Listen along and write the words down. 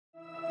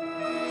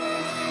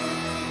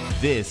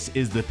This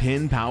is the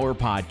Pin Power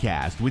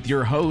Podcast with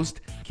your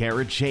host,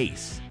 Kara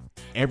Chase.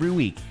 Every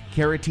week,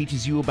 Kara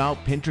teaches you about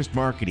Pinterest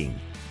marketing,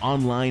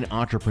 online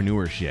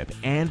entrepreneurship,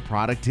 and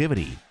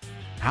productivity.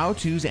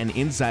 How-tos and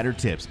insider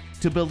tips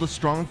to build a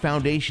strong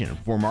foundation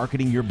for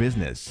marketing your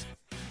business.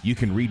 You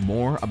can read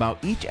more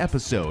about each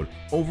episode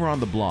over on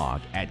the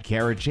blog at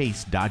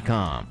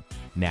karachase.com.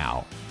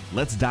 Now,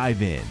 let's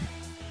dive in.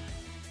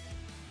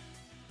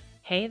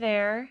 Hey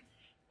there.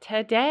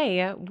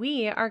 Today,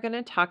 we are going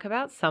to talk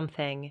about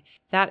something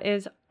that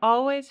is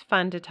always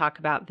fun to talk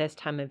about this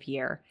time of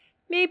year.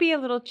 Maybe a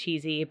little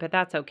cheesy, but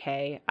that's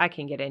okay. I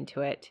can get into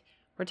it.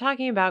 We're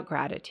talking about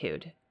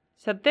gratitude.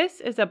 So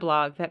this is a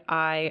blog that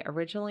I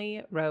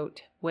originally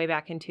wrote way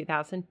back in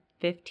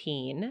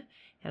 2015,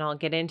 and I'll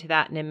get into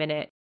that in a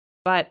minute.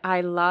 But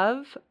I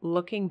love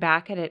looking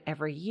back at it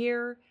every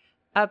year,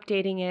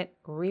 updating it,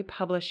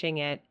 republishing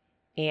it,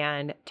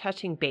 and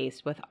touching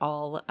base with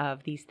all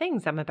of these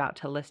things I'm about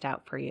to list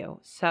out for you.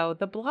 So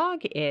the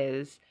blog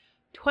is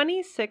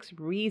 26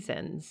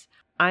 Reasons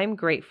I'm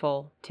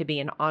Grateful to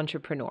Be an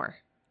Entrepreneur.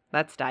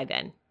 Let's dive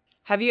in.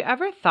 Have you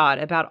ever thought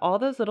about all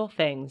those little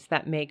things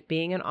that make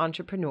being an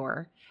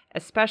entrepreneur,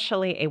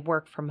 especially a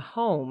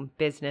work-from-home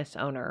business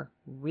owner,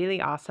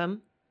 really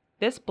awesome?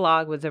 This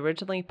blog was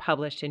originally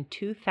published in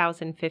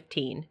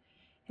 2015,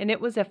 and it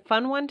was a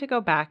fun one to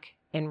go back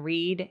and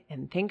read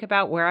and think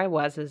about where I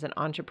was as an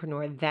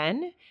entrepreneur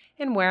then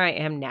and where I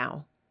am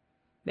now.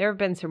 There have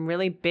been some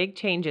really big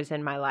changes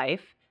in my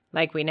life,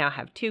 like we now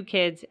have 2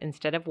 kids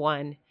instead of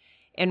 1,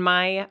 and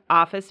my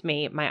office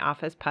mate, my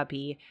office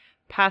puppy,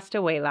 passed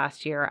away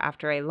last year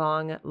after a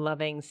long,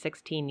 loving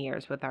 16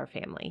 years with our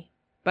family.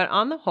 But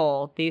on the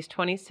whole, these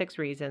 26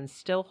 reasons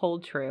still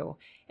hold true,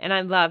 and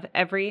I love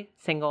every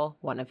single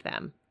one of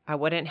them. I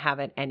wouldn't have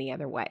it any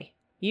other way.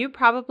 You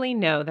probably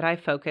know that I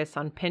focus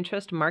on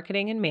Pinterest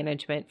marketing and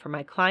management for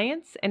my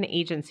clients and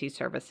agency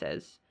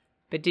services.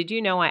 But did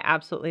you know I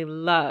absolutely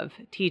love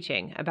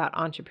teaching about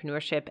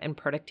entrepreneurship and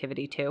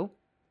productivity too?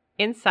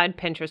 Inside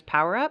Pinterest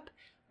Power Up,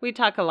 we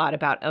talk a lot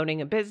about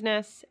owning a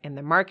business and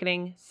the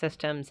marketing,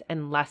 systems,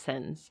 and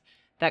lessons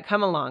that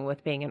come along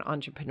with being an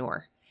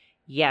entrepreneur.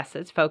 Yes,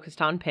 it's focused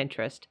on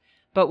Pinterest,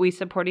 but we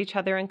support each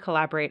other and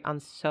collaborate on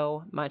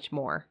so much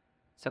more.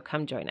 So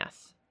come join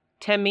us.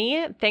 To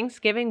me,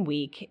 Thanksgiving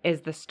week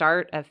is the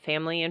start of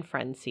family and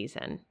friends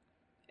season.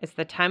 It's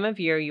the time of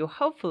year you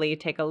hopefully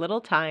take a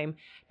little time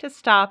to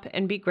stop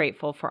and be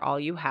grateful for all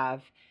you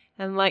have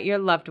and let your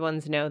loved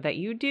ones know that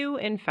you do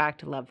in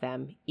fact love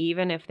them,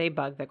 even if they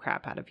bug the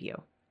crap out of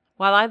you.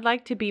 While I'd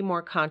like to be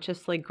more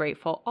consciously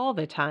grateful all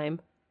the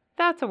time,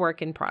 that's a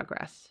work in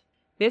progress.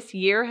 This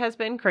year has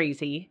been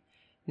crazy.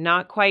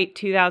 Not quite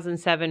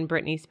 2007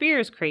 Britney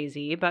Spears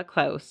crazy, but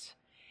close.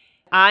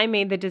 I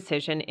made the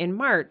decision in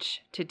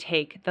March to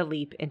take the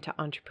leap into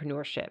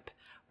entrepreneurship.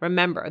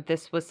 Remember,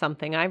 this was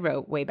something I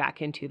wrote way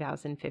back in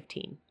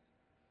 2015.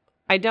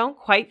 I don't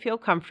quite feel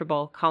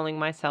comfortable calling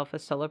myself a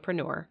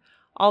solopreneur,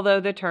 although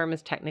the term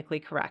is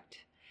technically correct,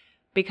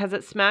 because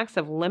it smacks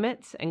of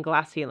limits and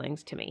glass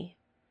ceilings to me.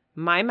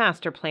 My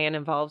master plan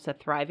involves a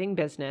thriving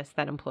business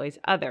that employs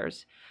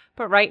others,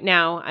 but right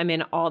now I'm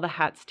in all the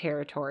hats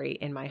territory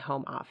in my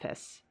home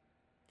office.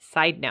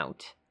 Side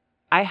note,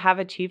 I have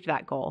achieved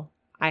that goal.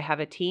 I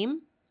have a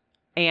team,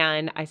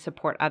 and I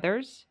support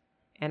others,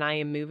 and I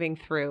am moving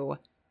through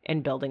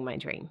and building my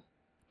dream.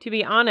 To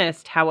be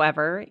honest,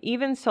 however,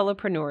 even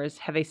solopreneurs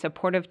have a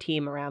supportive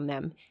team around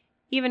them,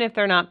 even if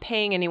they're not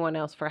paying anyone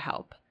else for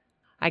help.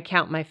 I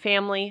count my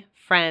family,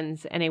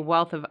 friends, and a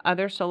wealth of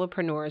other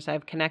solopreneurs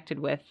I've connected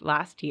with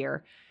last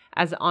year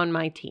as on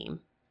my team.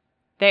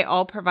 They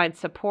all provide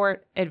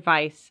support,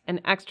 advice,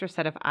 an extra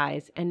set of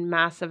eyes, and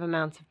massive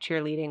amounts of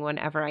cheerleading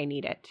whenever I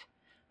need it.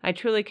 I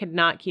truly could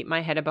not keep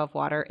my head above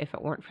water if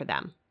it weren't for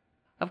them.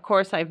 Of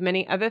course, I have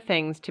many other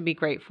things to be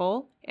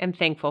grateful and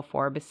thankful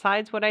for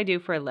besides what I do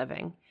for a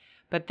living,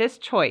 but this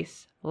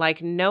choice,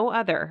 like no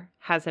other,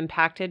 has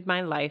impacted my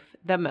life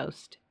the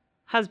most,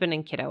 husband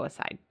and kiddo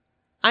aside.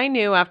 I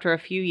knew after a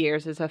few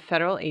years as a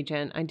federal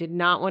agent, I did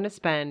not want to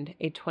spend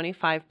a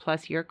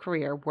 25-plus year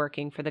career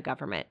working for the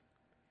government.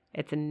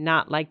 It's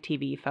not like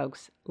TV,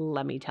 folks,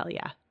 let me tell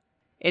ya.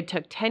 It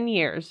took 10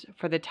 years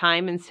for the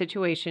time and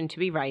situation to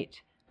be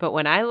right. But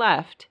when I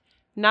left,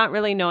 not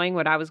really knowing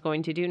what I was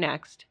going to do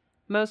next,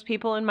 most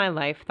people in my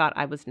life thought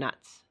I was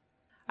nuts.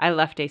 I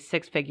left a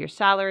 6-figure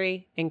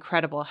salary,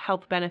 incredible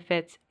health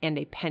benefits, and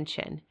a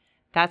pension.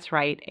 That's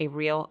right, a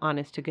real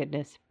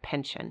honest-to-goodness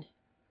pension.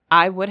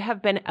 I would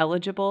have been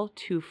eligible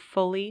to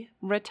fully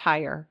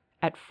retire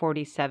at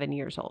 47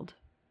 years old.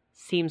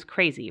 Seems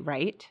crazy,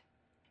 right?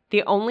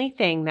 The only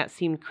thing that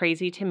seemed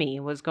crazy to me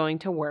was going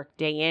to work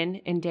day in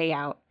and day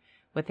out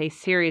with a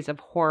series of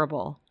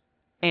horrible,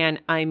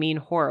 and I mean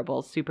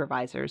horrible,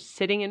 supervisors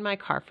sitting in my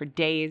car for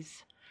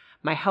days,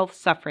 my health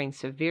suffering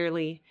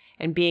severely,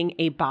 and being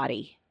a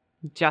body,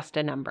 just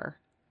a number.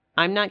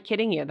 I'm not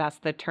kidding you, that's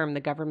the term the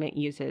government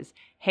uses.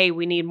 Hey,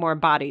 we need more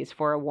bodies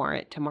for a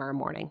warrant tomorrow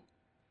morning.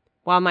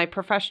 While my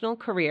professional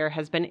career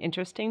has been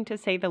interesting to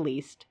say the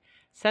least,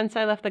 since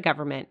I left the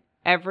government,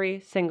 every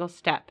single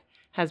step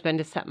has been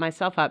to set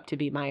myself up to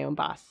be my own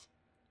boss.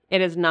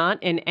 It is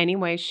not in any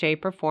way,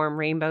 shape, or form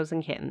rainbows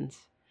and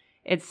kittens.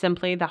 It's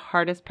simply the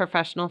hardest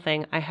professional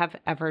thing I have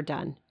ever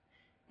done.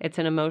 It's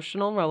an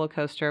emotional roller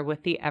coaster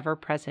with the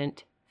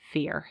ever-present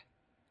fear.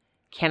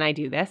 Can I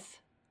do this?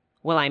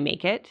 Will I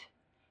make it?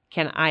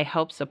 Can I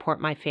help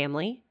support my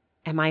family?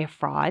 Am I a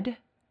fraud?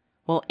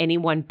 Will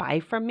anyone buy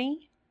from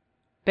me?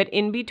 But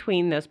in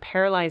between those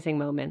paralyzing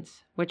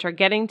moments, which are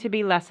getting to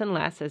be less and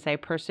less as I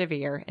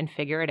persevere and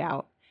figure it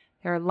out,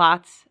 there are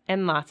lots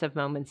and lots of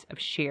moments of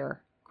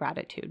sheer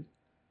gratitude.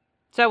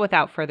 So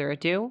without further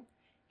ado,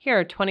 here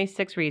are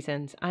 26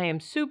 reasons I am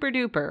super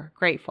duper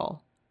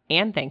grateful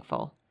and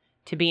thankful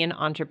to be an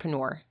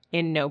entrepreneur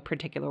in no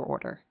particular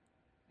order.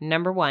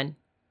 Number 1,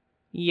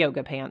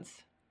 yoga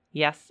pants.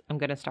 Yes, I'm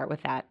going to start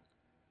with that.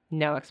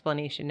 No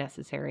explanation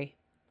necessary.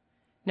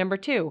 Number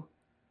 2,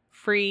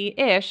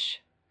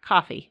 free-ish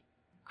coffee.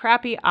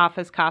 Crappy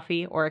office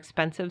coffee or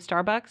expensive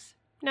Starbucks?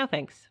 No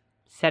thanks.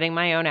 Setting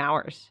my own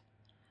hours.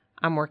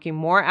 I'm working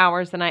more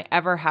hours than I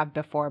ever have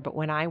before, but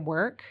when I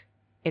work,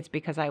 it's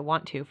because I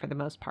want to for the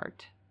most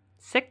part.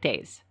 Sick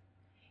days.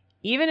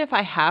 Even if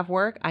I have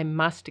work, I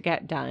must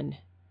get done.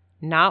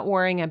 Not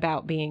worrying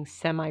about being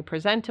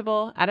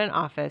semi-presentable at an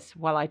office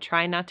while I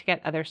try not to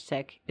get others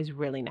sick is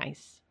really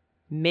nice.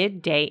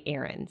 Midday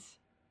errands.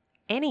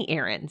 Any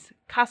errands.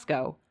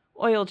 Costco,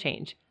 oil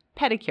change,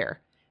 pedicure.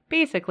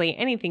 Basically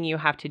anything you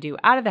have to do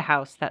out of the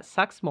house that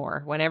sucks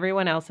more when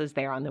everyone else is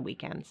there on the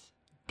weekends.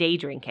 Day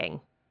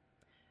drinking.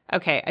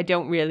 Okay, I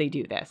don't really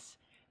do this.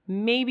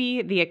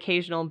 Maybe the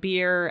occasional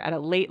beer at a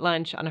late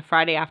lunch on a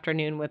Friday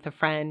afternoon with a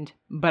friend,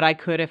 but I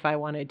could if I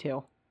wanted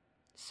to.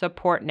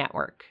 Support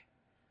network.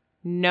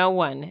 No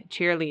one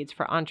cheerleads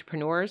for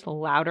entrepreneurs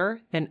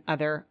louder than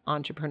other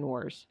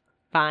entrepreneurs.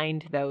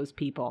 Find those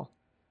people.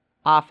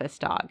 Office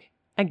dog.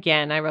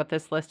 Again, I wrote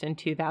this list in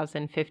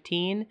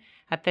 2015.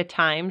 At the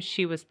time,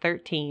 she was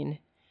 13,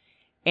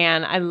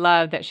 and I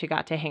loved that she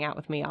got to hang out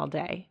with me all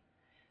day.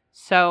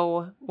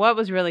 So what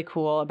was really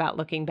cool about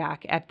looking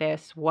back at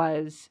this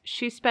was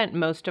she spent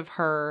most of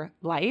her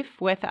life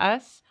with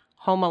us,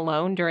 home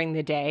alone during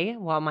the day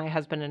while my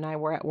husband and I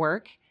were at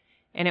work,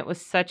 and it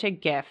was such a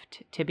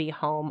gift to be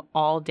home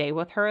all day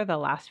with her the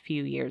last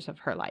few years of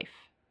her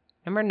life.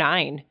 Number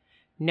 9,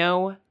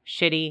 no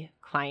shitty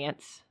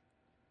clients.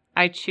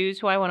 I choose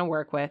who I want to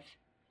work with,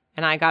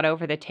 and I got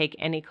over the take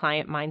any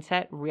client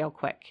mindset real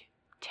quick.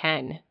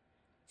 10,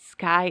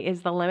 sky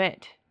is the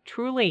limit,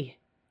 truly.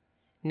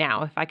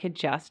 Now, if I could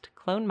just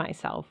clone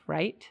myself,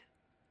 right?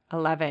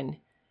 11,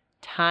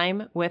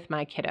 time with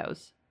my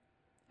kiddos.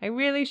 I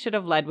really should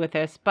have led with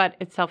this, but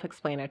it's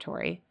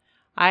self-explanatory.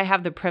 I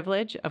have the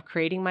privilege of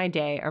creating my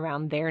day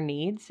around their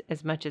needs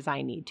as much as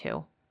I need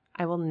to.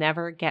 I will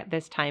never get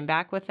this time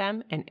back with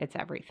them, and it's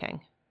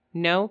everything.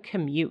 No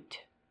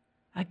commute.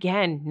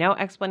 Again, no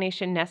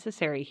explanation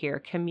necessary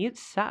here. Commutes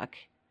suck.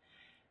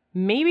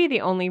 Maybe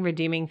the only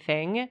redeeming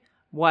thing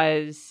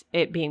was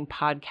it being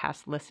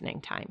podcast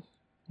listening time.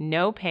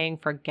 No paying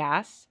for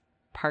gas,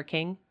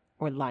 parking,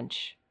 or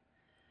lunch.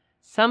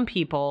 Some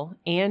people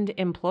and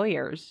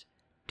employers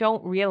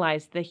don't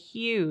realize the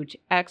huge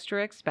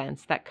extra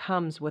expense that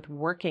comes with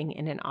working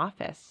in an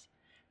office.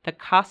 The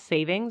cost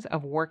savings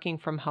of working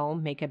from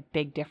home make a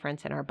big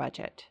difference in our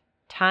budget.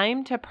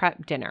 Time to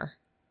prep dinner.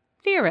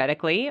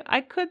 Theoretically,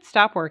 I could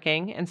stop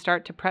working and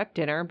start to prep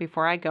dinner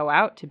before I go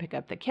out to pick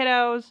up the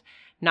kiddos,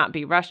 not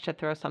be rushed to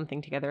throw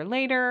something together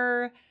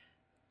later.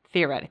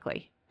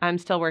 Theoretically, I'm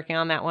still working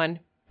on that one,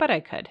 but I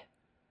could.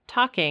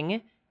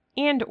 Talking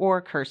and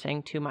or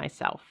cursing to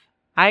myself.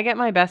 I get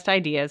my best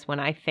ideas when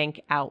I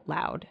think out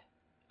loud.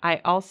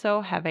 I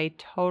also have a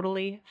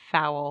totally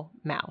foul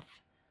mouth,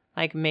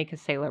 like make a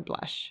sailor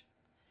blush.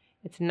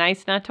 It's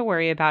nice not to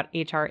worry about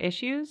HR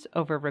issues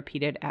over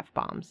repeated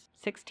F-bombs.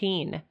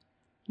 16,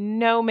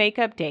 no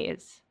makeup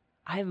days.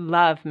 I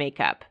love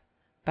makeup,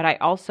 but I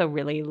also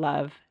really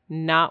love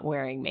not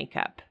wearing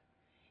makeup.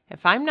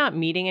 If I'm not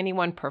meeting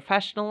anyone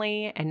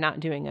professionally and not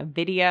doing a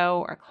video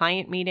or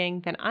client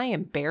meeting, then I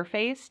am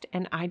barefaced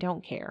and I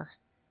don't care.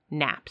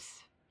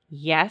 Naps.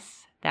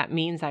 Yes, that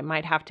means I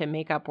might have to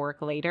make up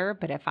work later,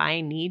 but if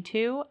I need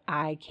to,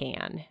 I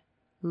can.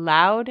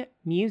 Loud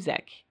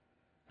music.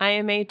 I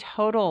am a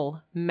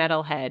total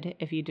metalhead,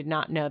 if you did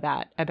not know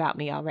that about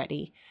me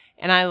already,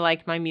 and I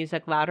like my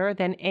music louder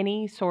than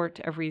any sort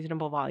of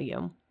reasonable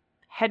volume.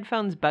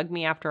 Headphones bug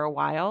me after a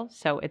while,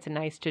 so it's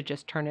nice to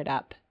just turn it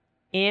up.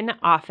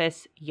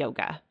 In-office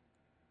yoga.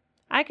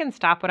 I can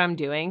stop what I'm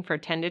doing for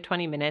 10 to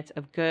 20 minutes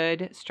of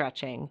good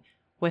stretching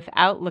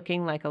without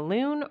looking like a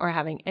loon or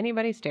having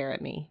anybody stare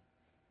at me.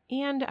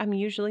 And I'm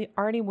usually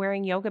already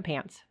wearing yoga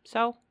pants,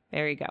 so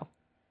there you go.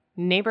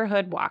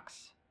 Neighborhood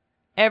walks.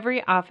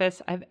 Every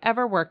office I've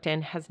ever worked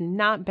in has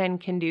not been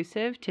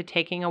conducive to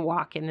taking a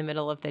walk in the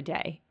middle of the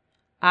day.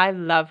 I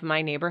love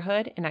my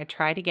neighborhood and I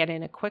try to get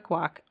in a quick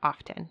walk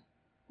often.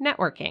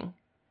 Networking.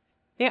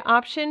 The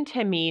option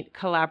to meet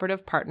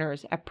collaborative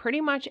partners at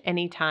pretty much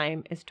any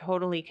time is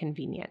totally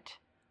convenient.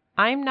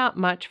 I'm not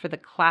much for the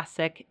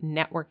classic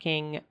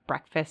networking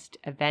breakfast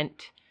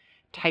event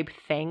type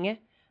thing,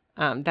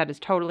 That is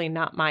totally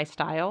not my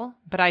style,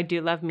 but I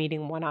do love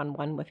meeting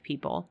one-on-one with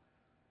people.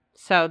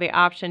 So the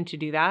option to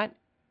do that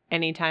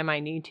anytime I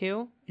need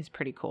to is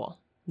pretty cool.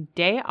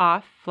 Day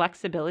off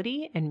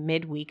flexibility and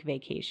midweek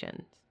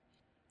vacations.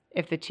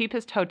 If the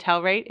cheapest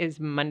hotel rate is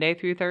Monday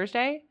through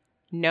Thursday,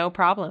 no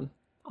problem.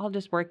 I'll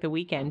just work the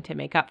weekend to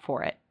make up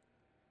for it.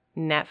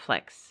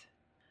 Netflix.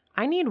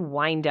 I need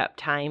wind-up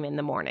time in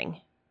the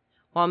morning.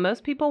 While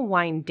most people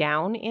wind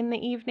down in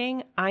the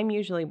evening, I'm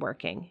usually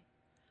working.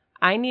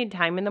 I need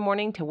time in the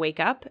morning to wake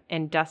up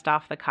and dust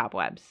off the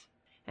cobwebs.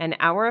 An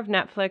hour of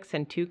Netflix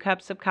and 2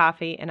 cups of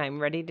coffee, and I'm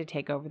ready to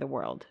take over the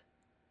world.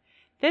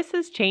 This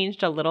has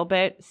changed a little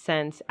bit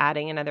since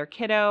adding another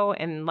kiddo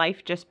and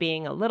life just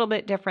being a little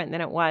bit different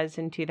than it was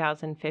in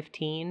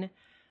 2015.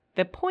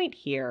 The point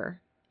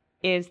here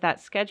is that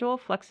schedule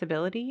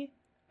flexibility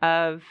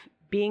of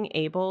being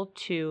able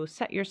to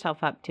set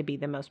yourself up to be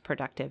the most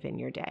productive in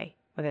your day,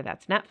 whether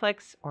that's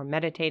Netflix or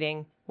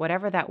meditating,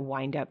 whatever that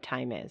wind-up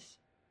time is.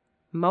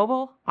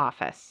 Mobile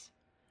office.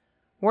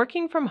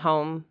 Working from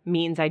home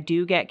means I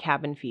do get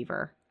cabin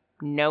fever.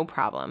 No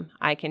problem.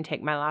 I can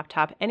take my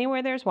laptop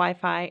anywhere there's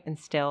Wi-Fi and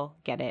still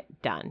get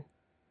it done.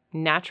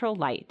 Natural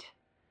light.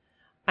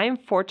 I am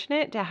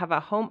fortunate to have a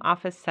home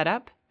office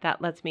setup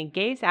that lets me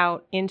gaze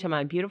out into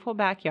my beautiful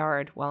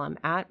backyard while I'm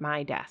at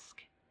my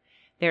desk.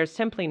 There's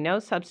simply no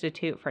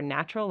substitute for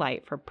natural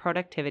light for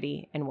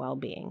productivity and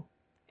well-being.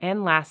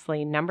 And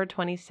lastly, number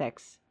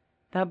 26,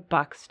 the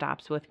buck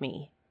stops with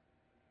me.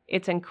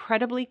 It's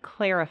incredibly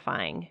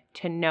clarifying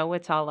to know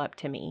it's all up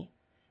to me.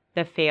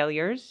 The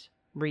failures,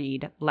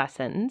 read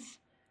lessons.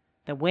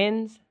 The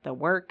wins, the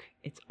work,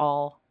 it's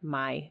all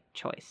my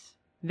choice.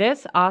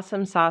 This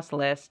awesome sauce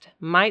list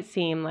might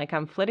seem like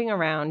I'm flitting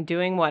around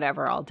doing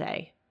whatever all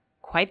day.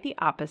 Quite the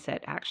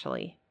opposite,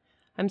 actually.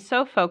 I'm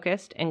so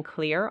focused and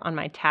clear on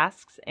my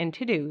tasks and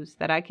to-dos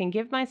that I can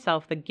give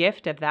myself the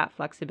gift of that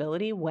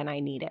flexibility when I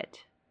need it.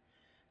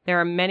 There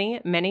are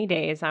many, many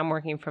days I'm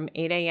working from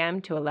 8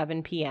 a.m. to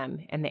 11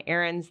 p.m. and the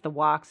errands, the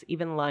walks,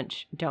 even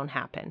lunch don't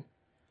happen.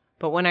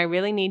 But when I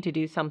really need to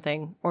do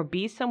something or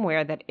be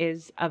somewhere that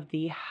is of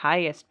the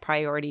highest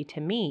priority to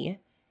me,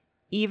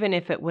 even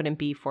if it wouldn't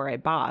be for a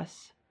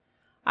boss,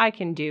 I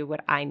can do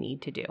what I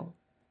need to do.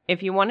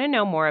 If you want to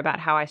know more about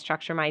how I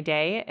structure my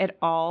day, it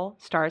all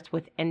starts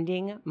with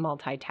ending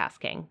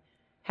multitasking.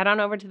 Head on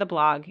over to the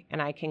blog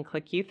and I can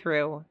click you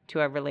through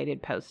to a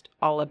related post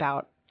all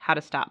about how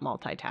to stop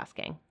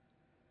multitasking.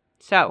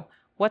 So,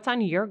 what's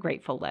on your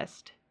grateful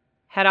list?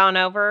 Head on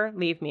over,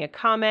 leave me a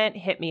comment,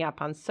 hit me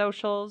up on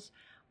socials.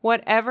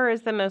 Whatever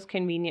is the most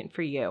convenient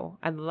for you,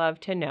 I'd love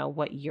to know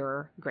what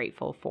you're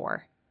grateful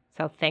for.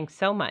 So thanks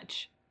so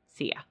much.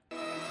 See ya.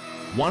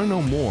 Want to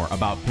know more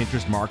about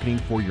Pinterest marketing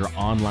for your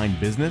online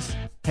business?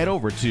 Head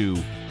over to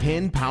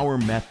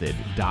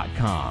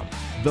pinpowermethod.com,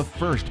 the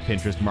first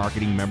Pinterest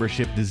marketing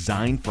membership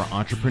designed for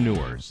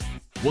entrepreneurs.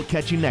 We'll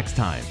catch you next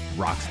time,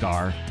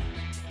 Rockstar.